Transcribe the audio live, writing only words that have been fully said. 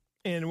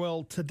And,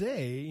 well,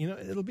 today,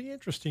 it'll be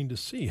interesting to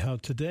see how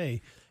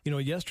today,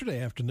 yesterday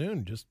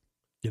afternoon, just,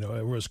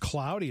 it was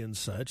cloudy and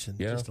such, and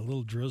just a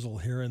little drizzle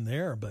here and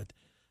there, but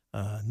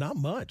not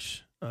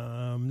much.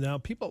 Now,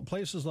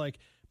 places like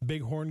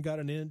Bighorn got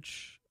an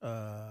inch,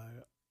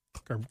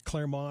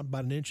 Claremont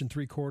about 1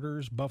 3/4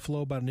 inches,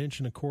 Buffalo about 1.25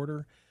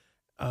 inches.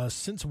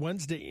 Since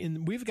Wednesday,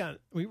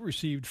 we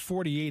received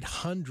 4,800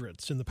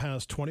 hundredths in the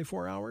past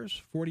 24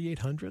 hours, 4,800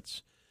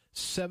 hundredths.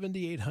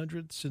 7,800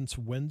 hundredths since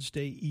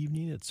Wednesday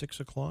evening at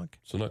 6 o'clock.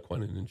 So not quite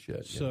an inch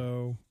yet.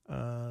 So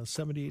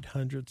 7,800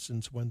 hundredths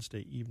since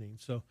Wednesday evening.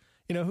 So,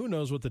 who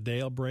knows what the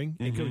day will bring.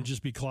 It could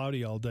just be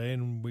cloudy all day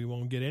and we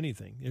won't get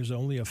anything. There's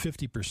only a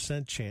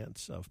 50%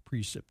 chance of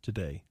precip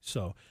today.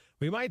 So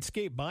we might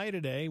skate by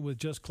today with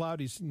just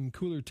cloudy and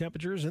cooler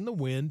temperatures and the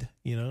wind.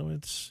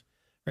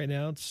 Right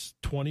now it's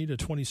 20 to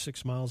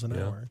 26 miles an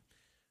hour.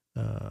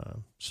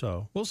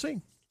 So we'll see.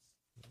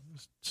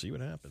 Let's see what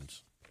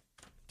happens.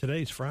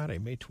 Today's Friday,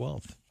 May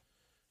 12th,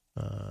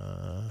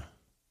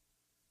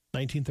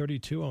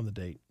 1932 on the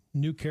date.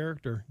 New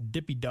character,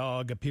 Dippy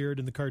Dog, appeared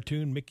in the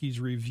cartoon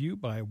Mickey's Review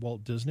by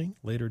Walt Disney.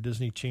 Later,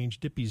 Disney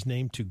changed Dippy's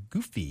name to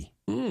Goofy.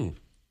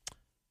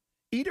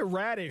 Eat a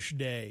Radish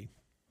Day.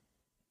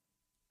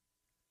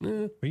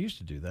 We used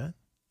to do that.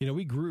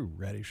 We grew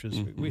radishes.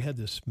 We had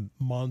this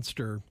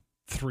monster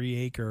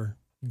 3-acre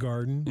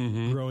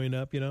garden growing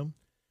up,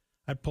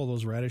 I'd pull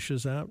those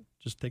radishes out,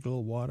 just take a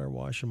little water,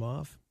 wash them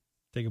off.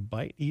 Take a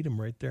bite, eat them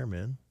right there,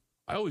 man.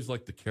 I always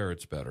like the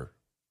carrots better.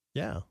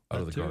 Yeah.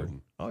 Out of the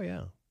garden. Oh,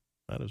 yeah.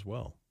 That as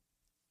well.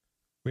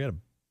 We had a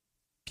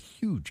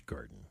huge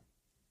garden.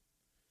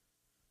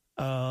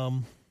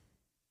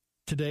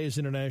 Today is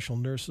International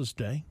Nurses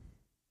Day.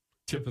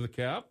 Tip of the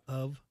cap?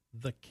 Of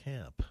the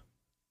cap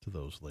to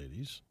those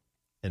ladies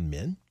and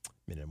men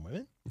and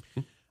women.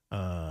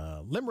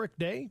 Limerick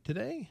Day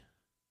today.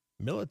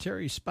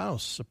 Military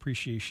Spouse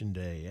Appreciation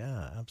Day.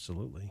 Yeah,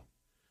 absolutely.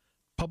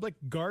 Public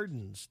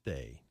Gardens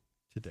Day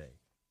today.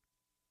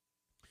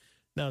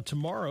 Now,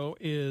 tomorrow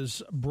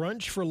is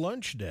Brunch for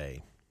Lunch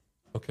Day.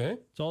 Okay.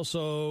 It's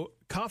also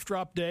Cough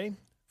Drop Day,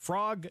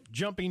 Frog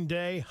Jumping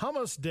Day,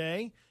 Hummus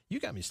Day. You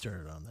got me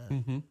started on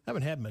that.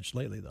 Haven't had much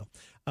lately, though.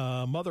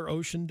 Mother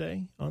Ocean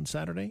Day on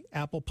Saturday.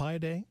 Apple Pie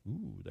Day.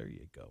 Ooh, there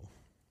you go.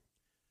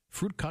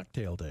 Fruit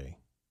Cocktail Day.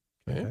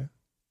 Okay.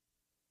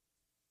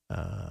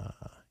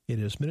 It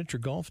is Miniature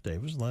Golf Day.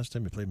 When was the last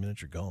time you played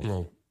miniature golf?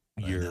 Oh,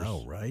 years. I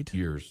know, right?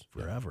 Years.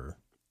 Forever.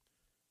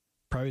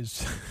 Probably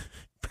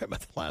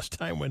about the last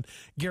time when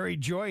Gary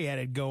Joy had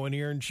it going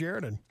here in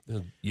Sheridan.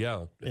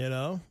 Yeah.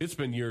 It's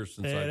been years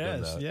since I've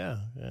done that. Yeah.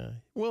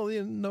 Well,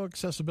 no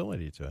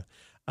accessibility to it.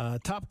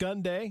 Top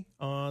Gun Day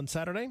on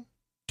Saturday.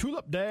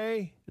 Tulip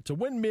Day. It's a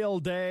windmill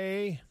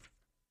day.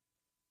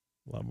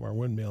 A lot more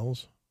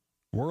windmills.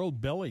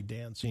 World Belly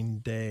Dancing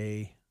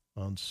Day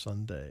on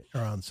Sunday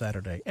or on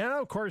Saturday. And,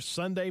 of course,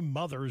 Sunday,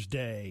 Mother's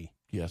Day.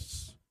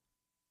 Yes.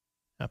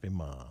 Happy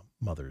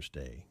Mother's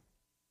Day.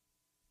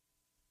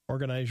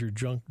 Organize Your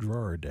Junk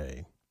Drawer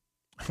Day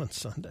on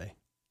Sunday.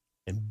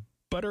 And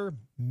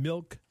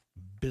Buttermilk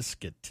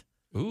Biscuit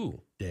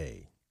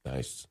Day.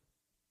 Nice.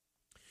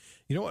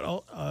 You know what?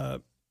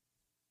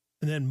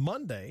 And then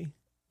Monday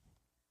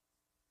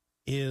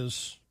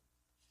is,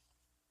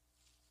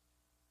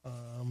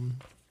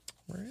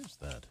 where is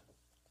that?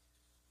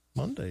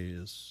 Monday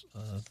is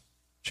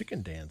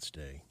Chicken Dance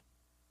Day.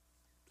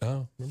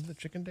 Oh. Remember the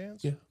chicken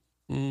dance? Yeah.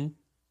 Mm-hmm.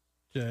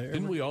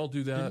 Didn't we all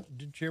do that?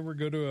 Didn't you ever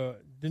go to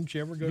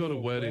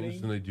weddings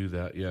wedding? and they do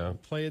that? Yeah.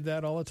 Played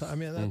that all the time. I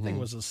mean, that thing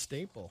was a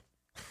staple.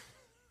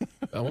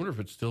 I wonder if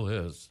it still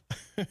is.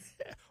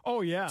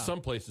 Oh, yeah. Some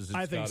places it's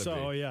I think so.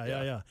 Be. Oh,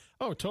 yeah.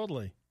 Oh,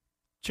 totally.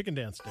 Chicken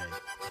Dance Day.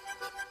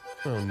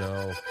 Oh,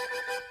 no.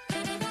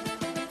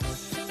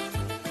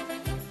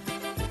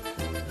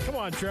 Come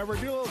on, Trevor.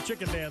 Do a little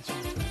chicken dancing.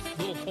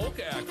 A little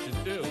polka action,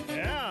 too.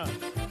 Yeah.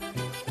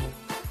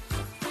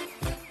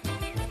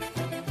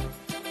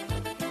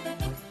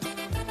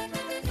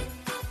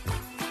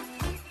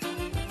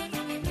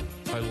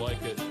 I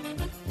like it.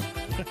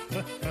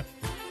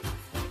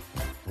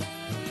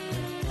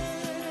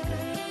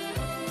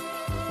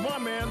 Come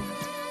on, man.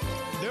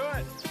 Do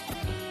it.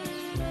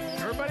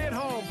 Everybody at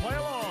home, play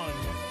along.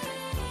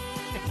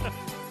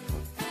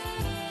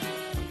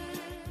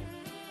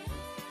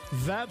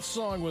 That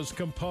song was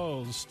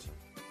composed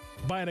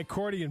by an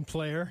accordion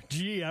player.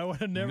 Gee, I would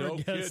have never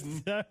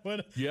guessed that.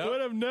 Would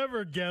have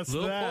never guessed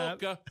that.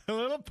 Polka. A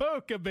little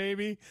polka,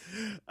 baby.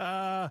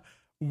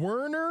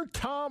 Werner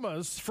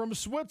Thomas from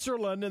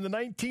Switzerland in the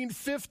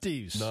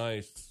 1950s.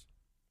 Nice.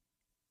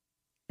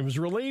 It was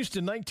released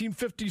in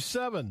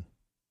 1957.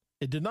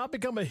 It did not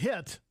become a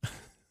hit.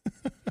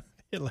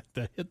 It like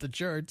that hit the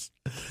charts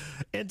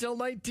until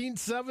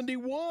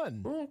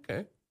 1971.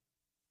 Okay.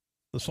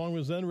 The song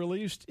was then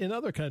released in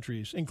other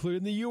countries,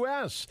 including the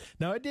U.S.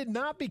 Now, it did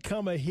not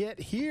become a hit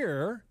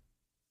here.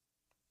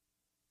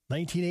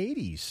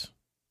 1980s.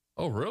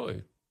 Oh,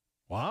 really?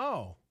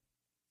 Wow.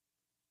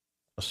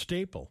 A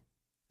staple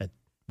at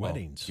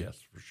weddings. Oh, yes,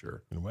 for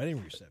sure. And wedding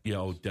receptions. Yeah,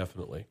 oh,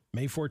 definitely.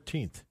 May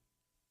 14th,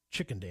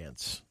 Chicken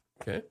Dance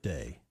Okay.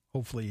 day.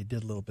 Hopefully you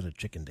did a little bit of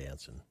chicken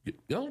dancing.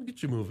 I'll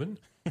get you moving.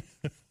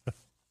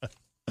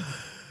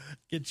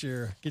 Get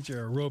your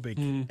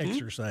aerobic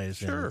exercise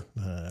Sure.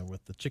 in,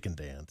 with the chicken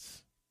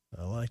dance.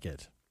 I like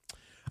it.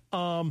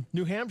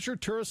 New Hampshire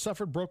tourist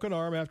suffered broken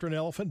arm after an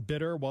elephant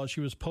bit her while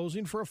she was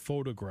posing for a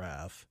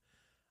photograph.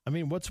 I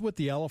mean, what's with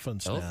the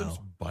elephants Elephants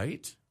now?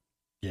 bite?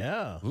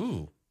 Yeah.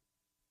 Ooh.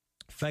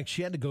 In fact,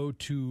 she had to go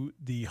to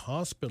the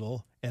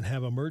hospital and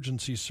have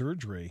emergency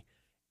surgery.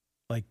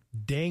 Like,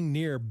 dang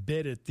near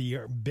bit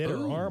her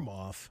arm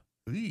off.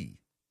 Eee.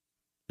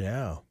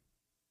 Yeah.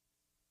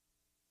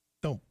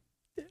 Don't.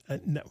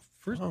 No.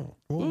 First,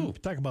 we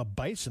talk about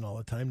bison all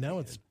the time. Now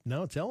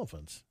it's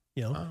elephants.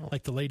 You know,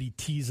 like the lady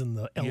teasing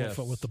the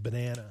elephant with the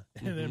banana,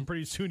 and then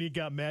pretty soon he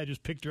got mad,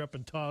 just picked her up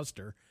and tossed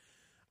her.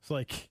 It's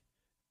like,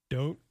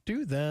 don't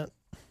do that.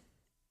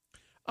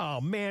 Oh,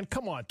 man,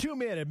 come on. 2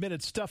 men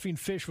admitted stuffing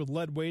fish with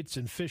lead weights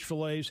and fish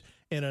fillets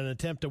in an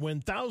attempt to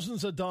win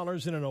thousands of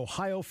dollars in an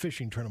Ohio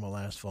fishing tournament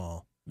last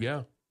fall.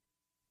 Yeah.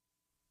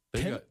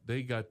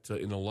 They got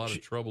in a lot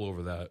of trouble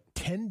over that.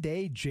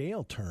 10-day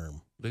jail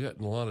term. They got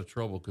in a lot of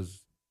trouble because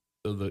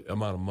of the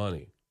amount of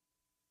money.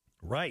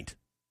 Right.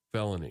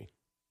 Felony.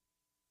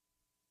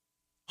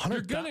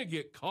 You're going to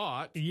get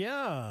caught.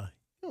 Yeah.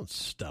 You don't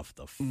stuff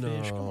the fish.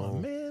 No. Come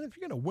on, man. If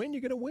you're going to win,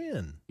 you're going to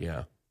win.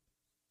 Yeah.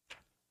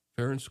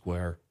 Fair and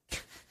square.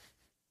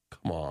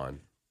 Come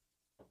on.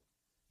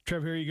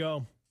 Trev, here you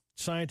go.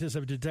 Scientists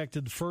have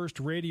detected first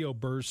radio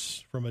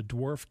bursts from a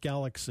dwarf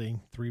galaxy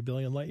 3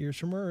 billion light years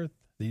from Earth.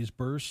 These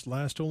bursts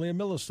last only a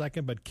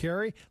millisecond, but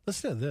carry,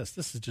 listen to this.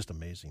 This is just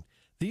amazing.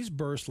 These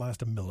bursts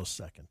last a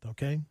millisecond,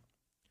 okay?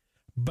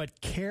 But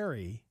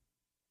carry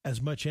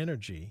as much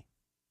energy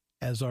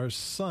as our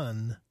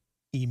sun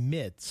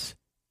emits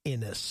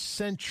in a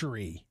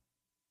century.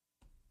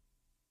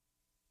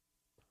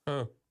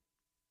 Huh.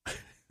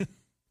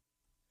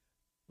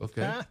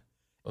 Okay. That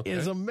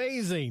is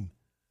amazing.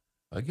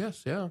 I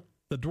guess, yeah.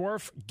 The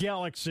dwarf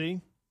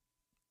galaxy,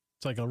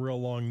 it's like a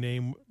real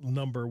long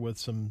number with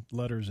some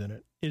letters in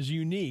it, is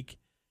unique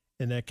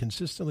in that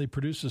consistently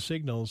produces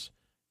signals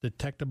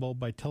detectable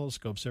by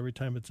telescopes every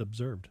time it's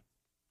observed.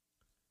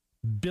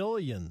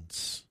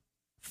 Billions,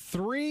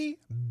 3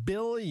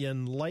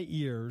 billion light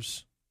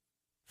years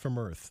from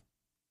Earth.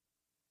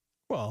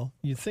 Well,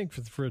 you think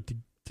for it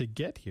to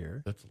get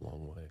here. That's a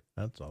long way.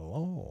 That's a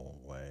long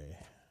way.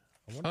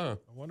 I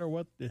wonder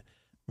what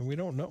we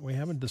don't know. We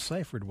haven't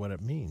deciphered what it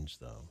means,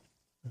 though.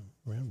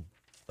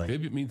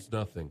 Maybe it means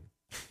nothing.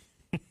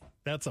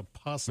 That's a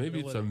possibility.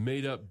 Maybe it's a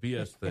made-up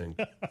BS thing.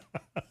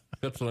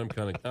 That's what I'm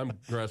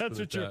grasping. That's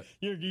what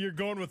you're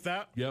going with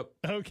that. Yep.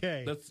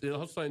 Okay.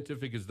 How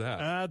scientific is that?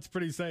 That's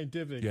pretty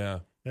scientific. Yeah.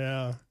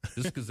 Yeah.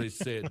 Just because they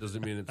say it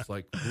doesn't mean it's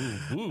like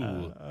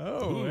ooh.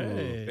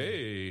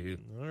 Hey.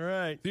 All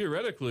right.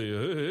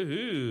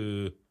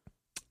 Theoretically.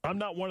 I'm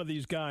not one of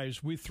these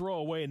guys. We throw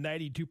away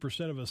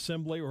 92% of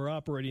assembly or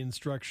operating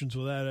instructions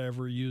without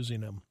ever using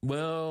them.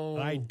 Well,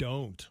 I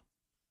don't.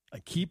 I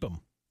keep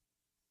them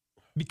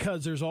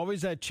because there's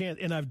always that chance.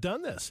 And I've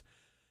done this.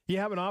 You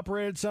haven't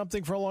operated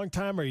something for a long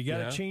time, or you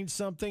got to change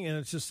something, and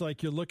it's just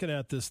like you're looking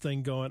at this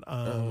thing going,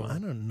 I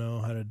don't know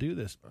how to do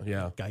this.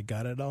 Yeah. I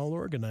got it all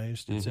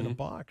organized. It's in a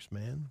box,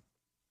 man.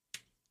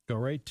 Go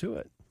right to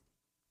it.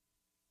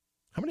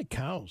 How many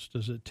cows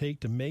does it take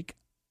to make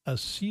a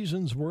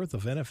season's worth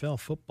of NFL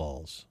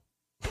footballs?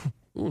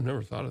 Ooh,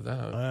 never thought of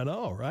that. I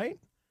know, right?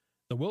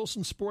 The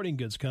Wilson Sporting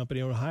Goods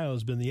Company in Ohio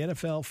has been the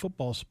NFL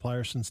football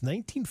supplier since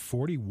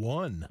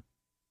 1941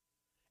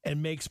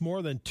 and makes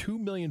more than 2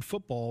 million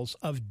footballs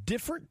of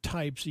different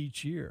types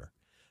each year.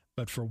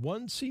 But for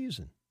one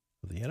season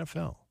of the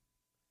NFL,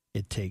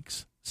 it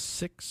takes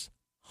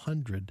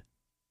 600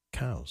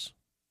 cows.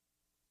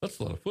 That's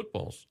a lot of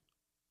footballs.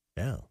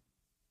 Yeah.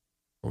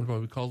 I wonder why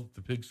we call it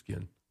the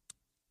pigskin.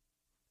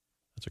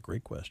 That's a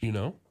great question. You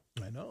know?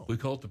 I know. We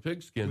call it the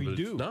pigskin, but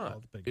it's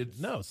not.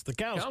 It's the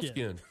cow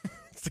skin.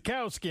 It's the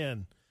cow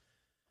skin.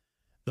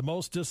 The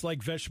most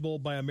disliked vegetable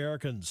by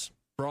Americans.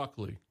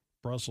 Broccoli.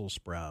 Brussels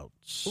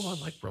sprouts. Oh,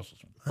 I like Brussels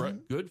sprouts.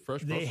 Good,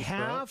 fresh Brussels sprouts. They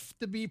have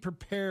to be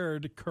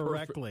prepared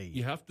correctly. Perfect.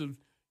 You have to.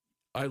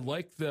 I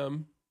like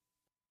them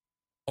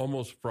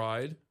almost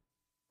fried.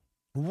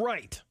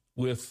 Right.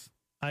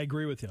 I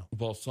agree with you.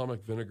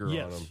 Balsamic vinegar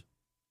on them.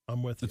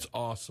 I'm with you. It's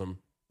awesome.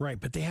 Right,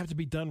 but they have to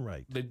be done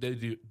right. They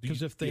do.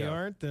 Because if they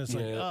aren't, then it's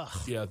like, ugh.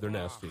 Yeah, they're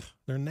nasty.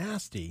 They're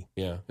nasty.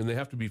 Yeah, and they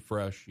have to be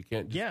fresh. You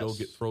can't just go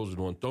get frozen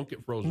ones. Don't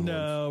get frozen ones.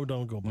 No,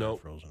 don't go buy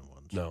frozen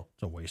ones. No.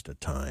 It's a waste of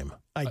time.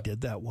 I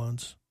did that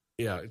once.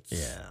 Yeah, it's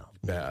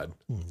bad.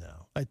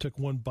 No. I took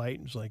one bite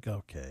and was like,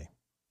 okay.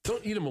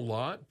 Don't eat them a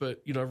lot,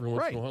 but, every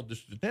once in a while,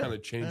 just to kind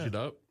of change it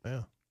up.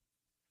 Yeah.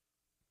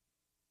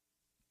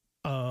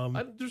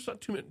 There's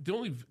not too many. The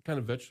only kind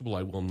of vegetable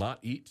I will not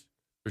eat,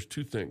 there's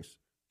two things.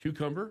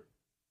 Cucumber,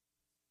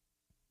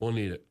 won't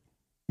eat it.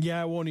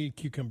 Yeah, I won't eat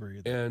cucumber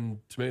either. And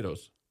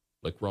tomatoes,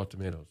 like raw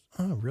tomatoes.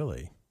 Oh,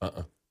 really?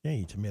 Yeah, I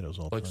eat tomatoes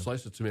all the time. Like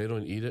slice a tomato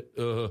and eat it?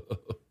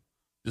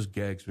 Just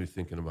gags me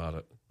thinking about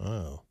it.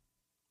 Oh,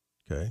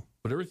 okay.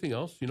 But everything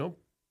else,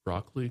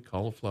 broccoli,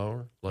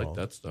 cauliflower,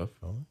 that stuff.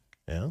 Oh,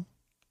 yeah.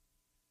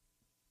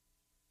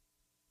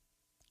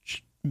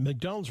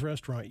 McDonald's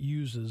restaurant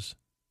uses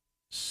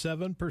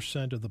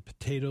 7% of the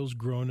potatoes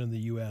grown in the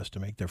U.S. to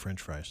make their French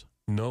fries.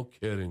 No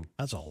kidding.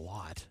 That's a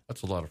lot.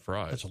 That's a lot of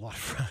fries. That's a lot of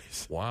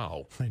fries.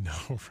 Wow. I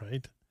know,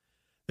 right?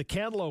 The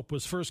cantaloupe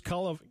was first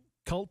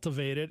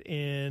cultivated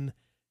in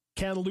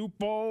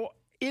Cantalupo,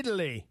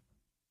 Italy.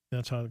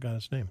 That's how it got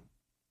its name.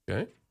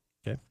 Okay.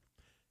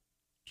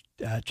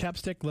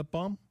 Chapstick lip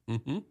balm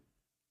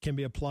can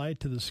be applied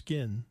to the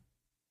skin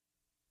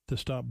to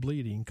stop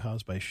bleeding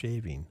caused by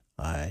shaving.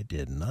 I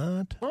did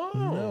not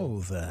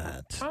know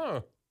that.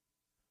 Huh.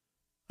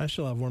 I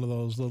still have one of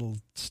those little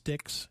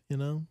sticks, that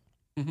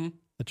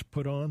you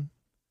put on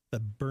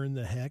that burn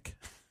the heck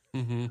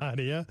out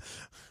of you.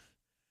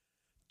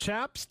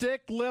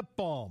 Chapstick lip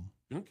balm.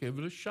 Give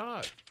it a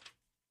shot.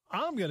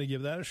 I'm going to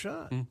give that a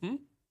shot.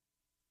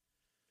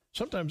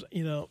 Sometimes,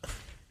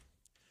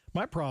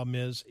 my problem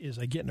is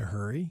I get in a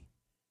hurry,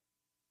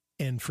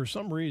 and for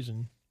some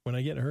reason, when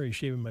I get in a hurry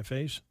shaving my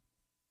face,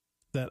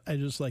 that I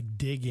just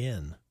dig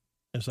in.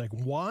 It's like,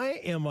 why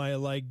am I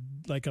like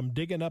I'm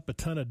digging up a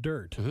ton of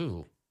dirt?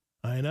 Ooh.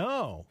 I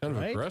know. Kind of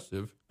right?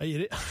 aggressive.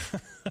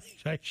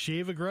 I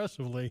shave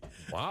aggressively.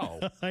 Wow.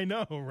 I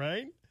know,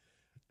 right?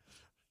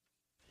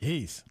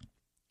 Jeez.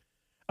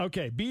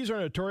 Okay, bees are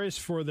notorious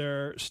for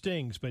their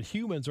stings, but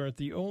humans aren't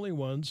the only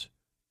ones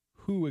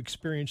who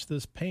experience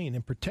this pain.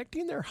 In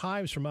protecting their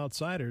hives from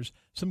outsiders,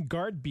 some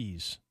guard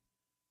bees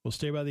will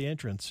stay by the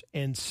entrance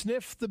and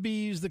sniff the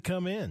bees that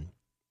come in.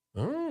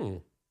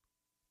 Oh.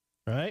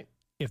 Right?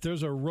 If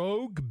there's a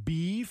rogue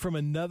bee from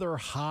another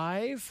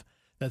hive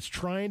that's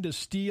trying to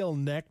steal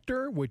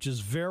nectar, which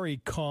is very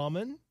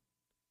common,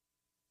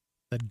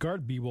 that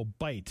guard bee will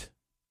bite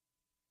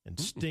and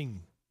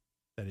sting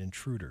that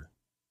intruder.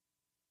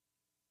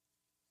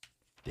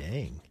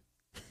 Dang.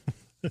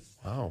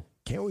 Wow.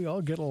 Can't we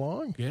all get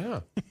along?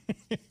 Yeah.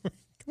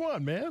 Come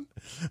on, man.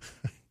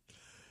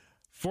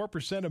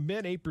 4% of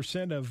men,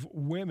 8% of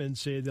women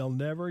say they'll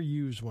never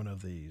use one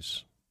of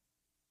these.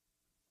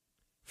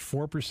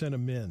 4% of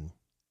men.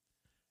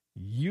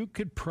 You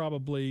could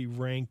probably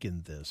rank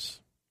in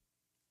this.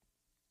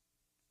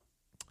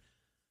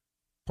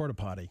 Porta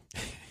potty.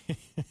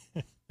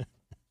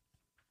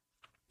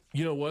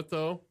 You know what,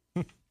 though?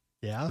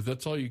 Yeah? If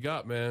that's all you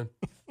got, man.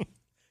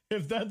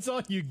 If that's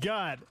all you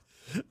got.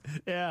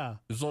 Yeah.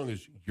 As long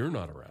as you're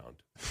not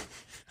around,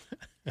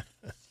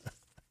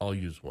 I'll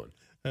use one.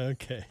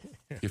 Okay.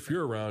 If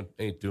you're around,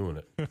 ain't doing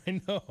it.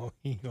 I know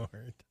you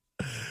aren't.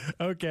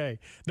 Okay.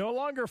 No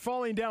longer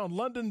falling down.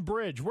 London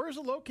Bridge. Where is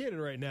it located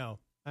right now?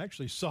 I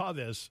actually saw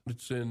this.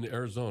 It's in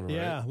Arizona, right?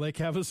 Yeah, Lake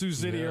Havasu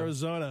City,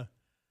 Arizona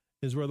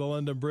is where the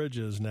London Bridge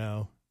is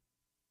now.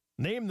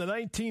 Named the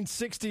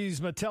 1960s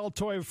Mattel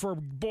toy for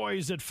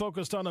boys that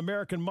focused on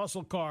American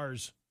muscle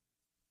cars.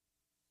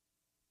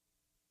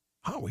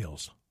 Hot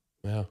Wheels.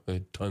 Yeah, they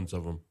had tons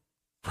of them.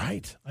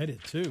 Right. I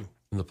did too.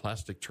 And the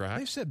plastic track.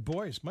 I said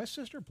boys. My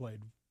sister played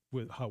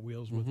with Hot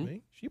Wheels with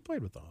me. She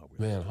played with the Hot Wheels.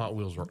 Man, Hot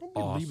Wheels are Don't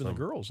be awesome. leaving the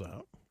girls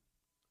out.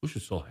 We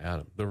should still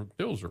have them.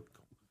 Those are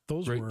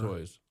great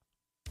toys.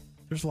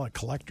 There's a lot of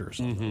collectors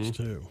on those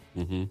too.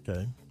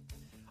 Okay.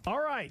 All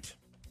right.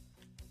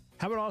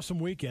 Have an awesome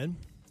weekend,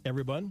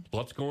 everyone.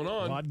 What's going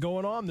on? A lot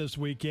going on this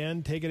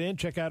weekend. Take it in.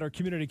 Check out our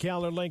community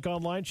calendar link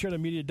online,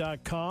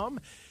 sharethemedia.com.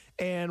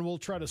 And we'll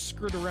try to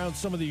skirt around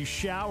some of these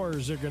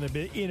showers that are going to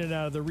be in and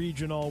out of the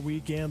region all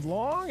weekend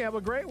long. Have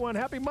a great one.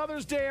 Happy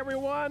Mother's Day,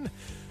 everyone.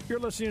 You're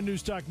listening to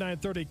News Talk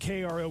 930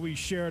 KROE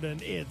Sheridan.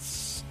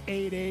 It's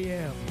 8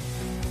 a.m.